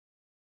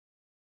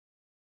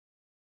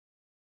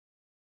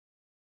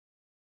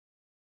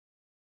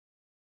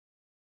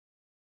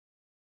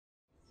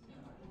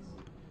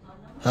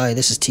Hi,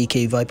 this is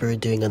TK Viper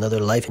doing another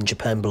Life in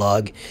Japan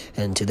blog,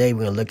 and today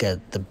we're going to look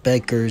at the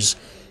Becker's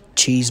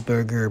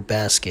Cheeseburger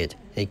basket.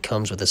 It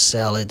comes with a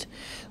salad.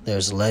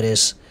 There's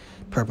lettuce,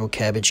 purple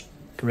cabbage,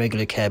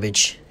 regular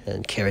cabbage,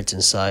 and carrots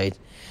inside.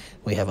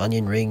 We have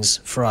onion rings,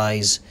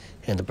 fries,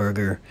 and the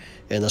burger,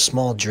 and a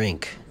small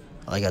drink.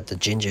 I got the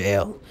ginger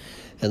ale.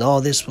 And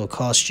all this will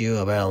cost you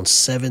around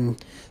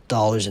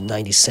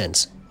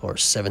 $7.90, or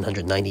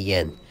 790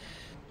 yen.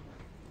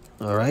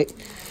 Alright?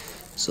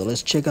 So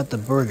let's check out the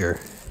burger.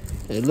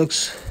 It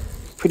looks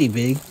pretty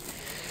big.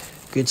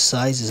 Good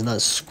size. It's not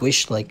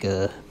squished like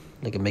a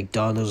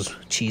McDonald's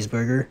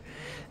cheeseburger.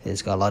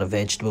 It's got a lot of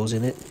vegetables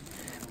in it.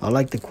 I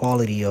like the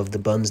quality of the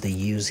buns they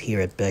use here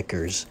at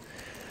Becker's.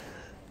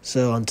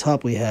 So on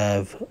top we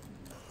have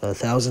a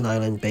Thousand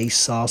Island base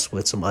sauce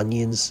with some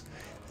onions,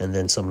 and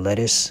then some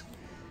lettuce,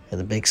 and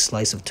a big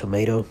slice of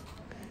tomato,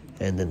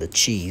 and then the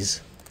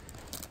cheese,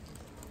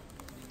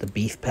 the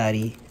beef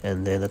patty,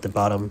 and then at the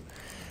bottom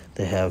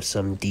they have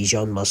some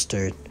Dijon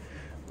mustard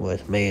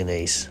with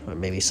mayonnaise, or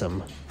maybe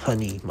some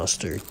honey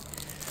mustard.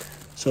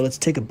 So let's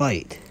take a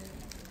bite.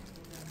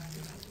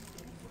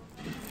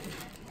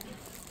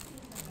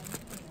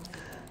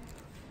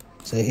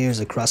 So here's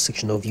a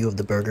cross-sectional view of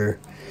the burger.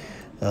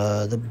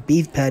 The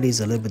beef patty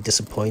is a little bit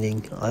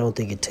disappointing. I don't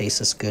think it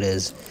tastes as good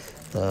as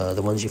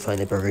the ones you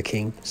find at Burger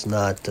King. It's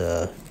not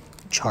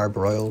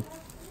charbroiled.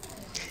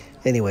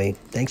 Anyway,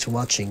 thanks for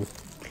watching.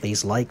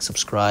 Please like,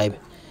 subscribe,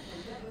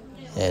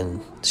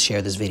 and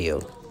share this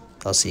video.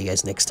 I'll see you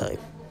guys next time.